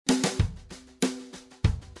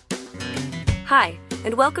Hi,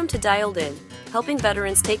 and welcome to Dialed In, helping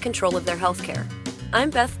veterans take control of their healthcare. I'm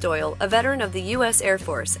Beth Doyle, a veteran of the U.S. Air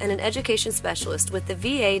Force and an education specialist with the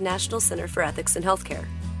VA National Center for Ethics in Healthcare.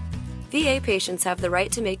 VA patients have the right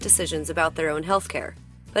to make decisions about their own healthcare,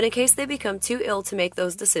 but in case they become too ill to make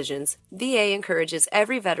those decisions, VA encourages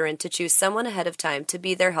every veteran to choose someone ahead of time to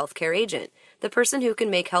be their healthcare agent, the person who can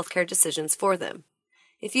make healthcare decisions for them.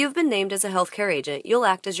 If you've been named as a healthcare agent, you'll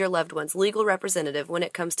act as your loved one's legal representative when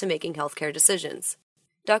it comes to making healthcare decisions.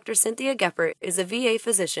 Dr. Cynthia Geppert is a VA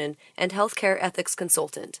physician and healthcare ethics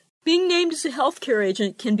consultant. Being named as a healthcare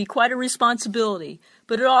agent can be quite a responsibility,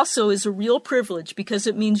 but it also is a real privilege because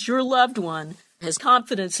it means your loved one has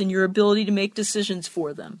confidence in your ability to make decisions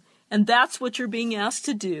for them. And that's what you're being asked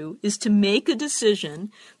to do, is to make a decision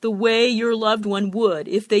the way your loved one would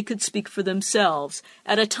if they could speak for themselves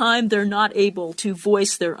at a time they're not able to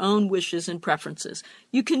voice their own wishes and preferences.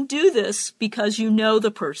 You can do this because you know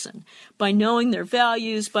the person, by knowing their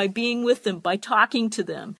values, by being with them, by talking to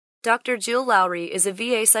them. Dr. Jill Lowry is a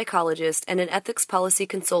VA psychologist and an ethics policy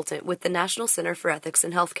consultant with the National Center for Ethics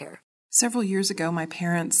in Healthcare. Several years ago, my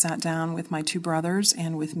parents sat down with my two brothers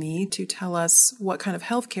and with me to tell us what kind of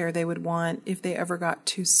health care they would want if they ever got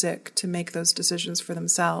too sick to make those decisions for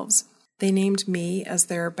themselves. They named me as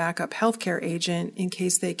their backup healthcare agent in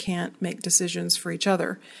case they can't make decisions for each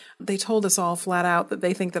other. They told us all flat out that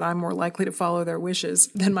they think that I'm more likely to follow their wishes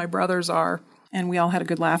than my brothers are, and we all had a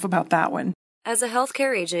good laugh about that one. As a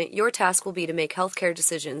healthcare agent, your task will be to make healthcare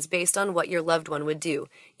decisions based on what your loved one would do,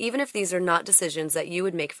 even if these are not decisions that you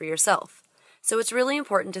would make for yourself. So it's really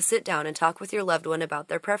important to sit down and talk with your loved one about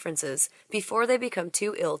their preferences before they become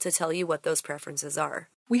too ill to tell you what those preferences are.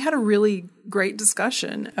 We had a really great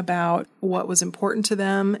discussion about what was important to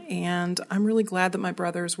them, and I'm really glad that my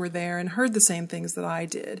brothers were there and heard the same things that I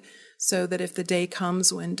did, so that if the day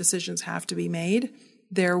comes when decisions have to be made,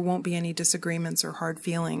 there won't be any disagreements or hard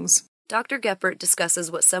feelings. Dr. Geppert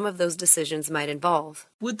discusses what some of those decisions might involve.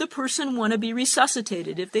 Would the person want to be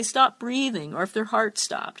resuscitated if they stopped breathing or if their heart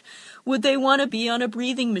stopped? Would they want to be on a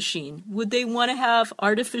breathing machine? Would they want to have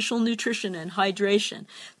artificial nutrition and hydration?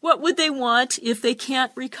 What would they want if they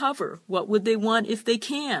can't recover? What would they want if they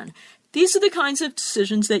can? These are the kinds of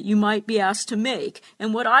decisions that you might be asked to make.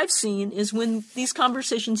 And what I've seen is when these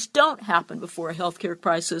conversations don't happen before a healthcare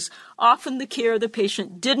crisis, often the care the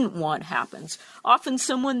patient didn't want happens. Often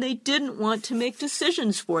someone they didn't want to make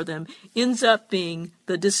decisions for them ends up being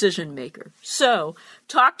the decision maker. So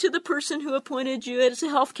talk to the person who appointed you as a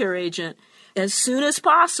healthcare agent as soon as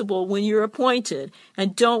possible when you're appointed,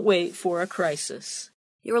 and don't wait for a crisis.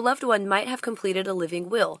 Your loved one might have completed a living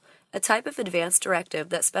will, a type of advance directive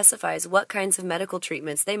that specifies what kinds of medical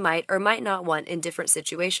treatments they might or might not want in different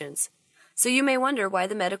situations. So you may wonder why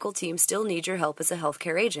the medical team still needs your help as a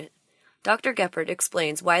healthcare agent. Dr. Geppert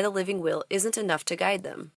explains why the living will isn't enough to guide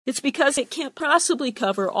them. It's because it can't possibly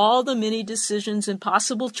cover all the many decisions and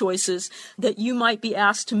possible choices that you might be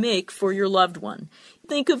asked to make for your loved one.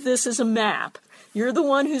 Think of this as a map. You're the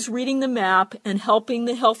one who's reading the map and helping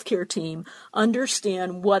the healthcare team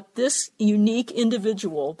understand what this unique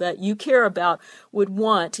individual that you care about would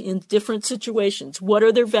want in different situations. What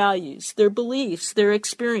are their values, their beliefs, their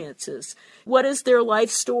experiences? What is their life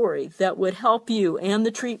story that would help you and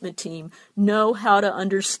the treatment team know how to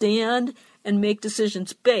understand and make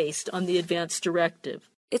decisions based on the advance directive?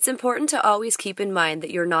 It's important to always keep in mind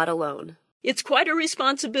that you're not alone. It's quite a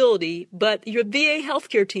responsibility, but your VA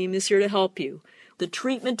healthcare team is here to help you. The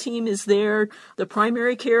treatment team is there, the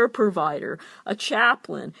primary care provider, a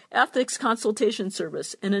chaplain, ethics consultation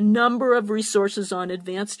service, and a number of resources on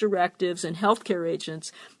advanced directives and healthcare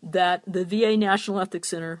agents that the VA National Ethics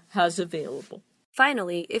Center has available.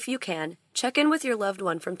 Finally, if you can, check in with your loved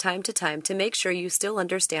one from time to time to make sure you still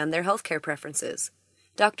understand their healthcare preferences.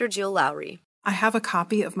 Dr. Jill Lowry. I have a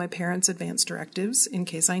copy of my parents' advance directives in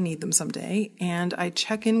case I need them someday, and I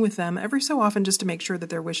check in with them every so often just to make sure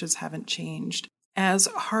that their wishes haven't changed. As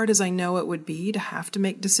hard as I know it would be to have to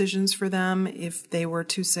make decisions for them if they were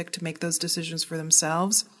too sick to make those decisions for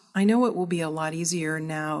themselves, I know it will be a lot easier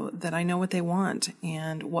now that I know what they want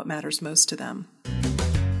and what matters most to them.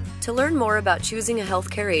 To learn more about choosing a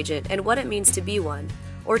healthcare agent and what it means to be one,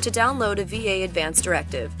 or to download a VA Advance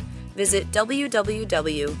Directive, visit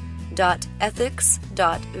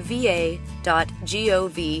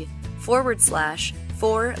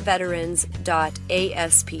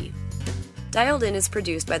www.ethics.va.gov/forveterans.asp. Dialed In is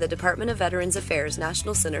produced by the Department of Veterans Affairs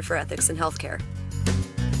National Center for Ethics in Healthcare.